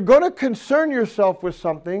 but if you're going to concern yourself with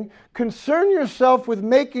something, concern yourself with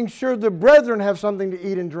making sure the brethren have something to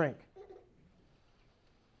eat and drink.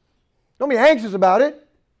 Don't be anxious about it,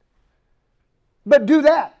 but do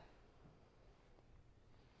that.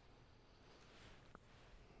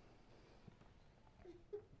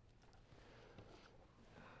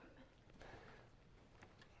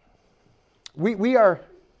 We are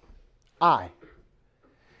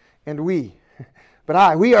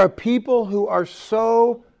people who are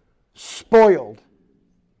so spoiled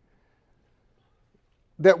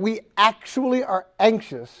that we actually are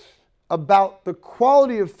anxious about the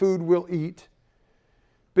quality of food we'll eat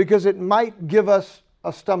because it might give us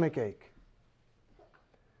a stomach ache.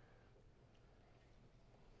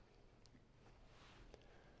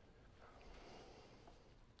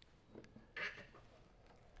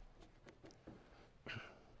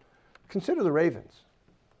 Consider the ravens.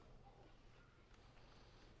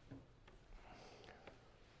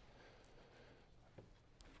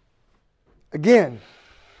 Again,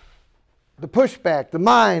 the pushback, the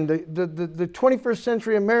mind, the 21st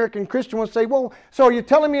century American Christian will say, well, so are you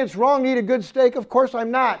telling me it's wrong to eat a good steak? Of course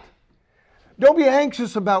I'm not. Don't be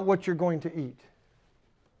anxious about what you're going to eat.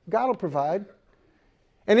 God will provide.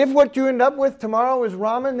 And if what you end up with tomorrow is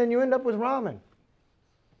ramen, then you end up with ramen.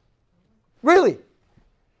 Really.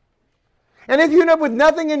 And if you end up with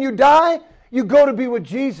nothing and you die, you go to be with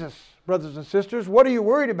Jesus, brothers and sisters. What are you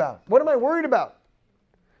worried about? What am I worried about?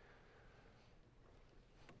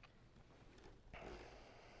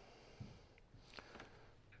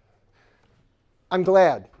 I'm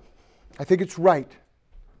glad. I think it's right,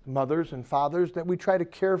 mothers and fathers, that we try to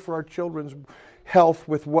care for our children's health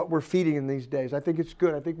with what we're feeding in these days. I think it's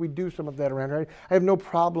good. I think we do some of that around here. I have no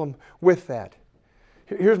problem with that.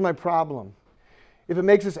 Here's my problem. If it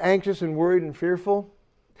makes us anxious and worried and fearful,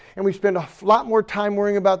 and we spend a lot more time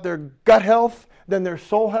worrying about their gut health than their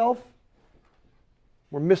soul health,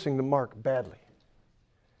 we're missing the mark badly.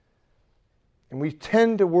 And we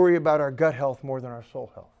tend to worry about our gut health more than our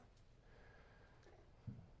soul health.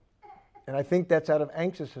 And I think that's out of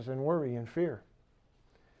anxiousness and worry and fear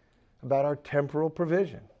about our temporal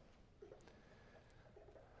provision.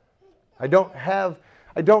 I don't have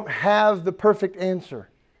the perfect answer.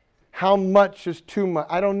 How much is too much?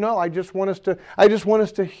 I don't know. I just want us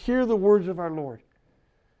to hear the words of our Lord.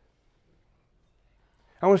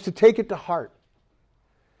 I want us to take it to heart.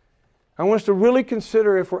 I want us to really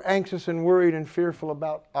consider if we're anxious and worried and fearful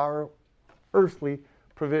about our earthly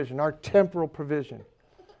provision, our temporal provision.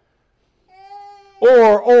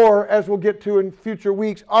 Or, as we'll get to in future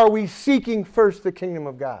weeks, are we seeking first the kingdom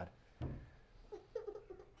of God?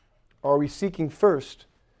 Or are we seeking first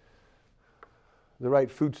the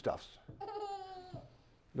right foodstuffs,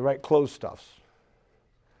 the right clothes stuffs,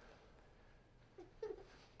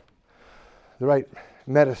 the right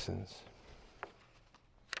medicines?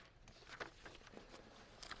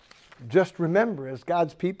 Just remember, as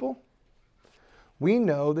God's people, we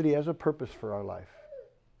know that He has a purpose for our life.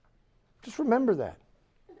 Just remember that.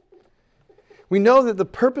 We know that the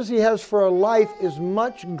purpose He has for our life is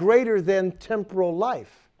much greater than temporal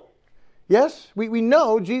life. Yes? We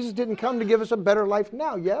know Jesus didn't come to give us a better life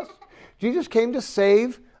now, yes? Jesus came to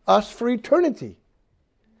save us for eternity.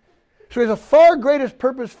 So He has a far greater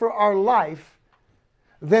purpose for our life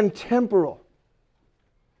than temporal.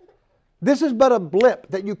 This is but a blip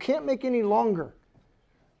that you can't make any longer.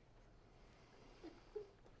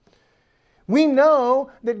 We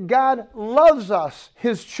know that God loves us,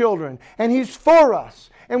 His children, and He's for us.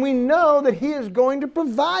 And we know that He is going to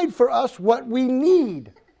provide for us what we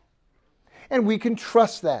need. And we can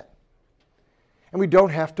trust that. And we don't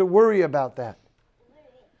have to worry about that.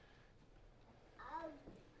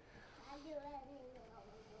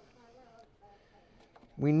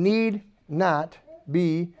 We need not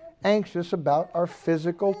be anxious about our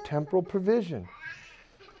physical temporal provision.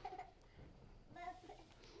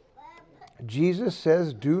 Jesus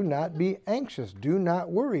says, do not be anxious, do not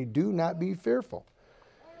worry, do not be fearful.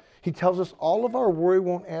 He tells us all of our worry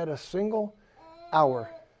won't add a single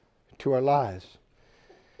hour to our lives.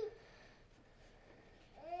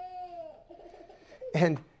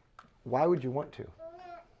 And why would you want to?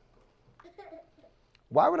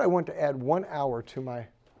 Why would I want to add 1 hour to my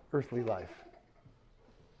earthly life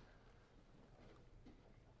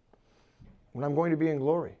when I'm going to be in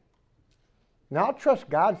glory? Now, I'll trust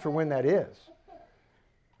God for when that is.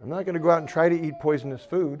 I'm not going to go out and try to eat poisonous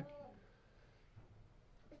food.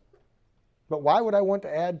 But why would I want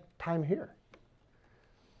to add time here?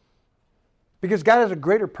 Because God has a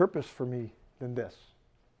greater purpose for me than this.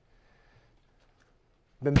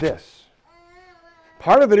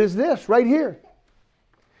 Part of it is this, right here.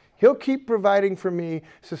 He'll keep providing for me,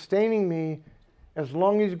 sustaining me, as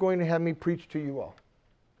long as He's going to have me preach to you all.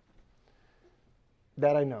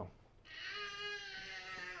 That I know.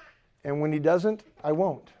 And when He doesn't, I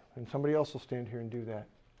won't. And somebody else will stand here and do that.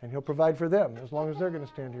 And He'll provide for them as long as they're going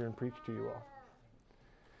to stand here and preach to you all.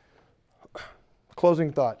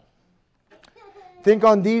 Closing thought. Think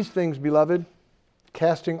on these things, beloved,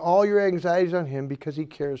 casting all your anxieties on Him because He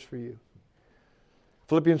cares for you.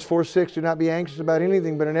 Philippians 4:6, do not be anxious about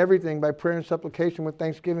anything, but in everything, by prayer and supplication with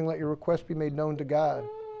thanksgiving, let your requests be made known to God.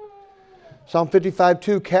 Psalm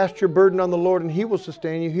 55:2, cast your burden on the Lord and He will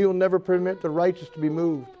sustain you. He will never permit the righteous to be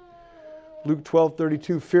moved. Luke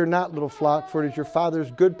 12:32, fear not, little flock, for it is your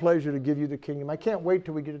Father's good pleasure to give you the kingdom. I can't wait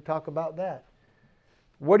till we get to talk about that.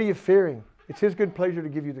 What are you fearing? It's His good pleasure to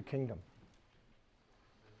give you the kingdom.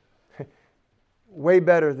 Way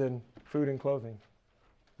better than food and clothing.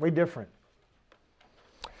 Way different.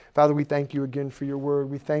 Father, we thank You again for Your word.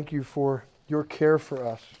 We thank You for Your care for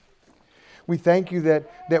us. We thank You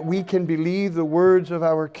that we can believe the words of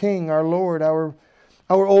our King, our Lord, our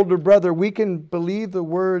older brother. We can believe the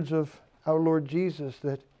words of our Lord Jesus,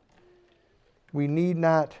 that we need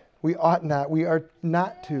not, we ought not, we are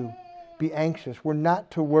not to be anxious. We're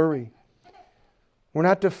not to worry. We're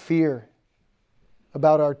not to fear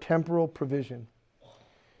about our temporal provision.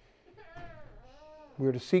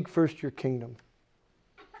 We're to seek first Your kingdom.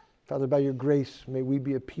 Father, by Your grace, may we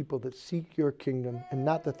be a people that seek Your kingdom and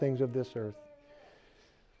not the things of this earth.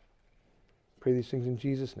 Pray these things in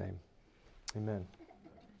Jesus' name. Amen.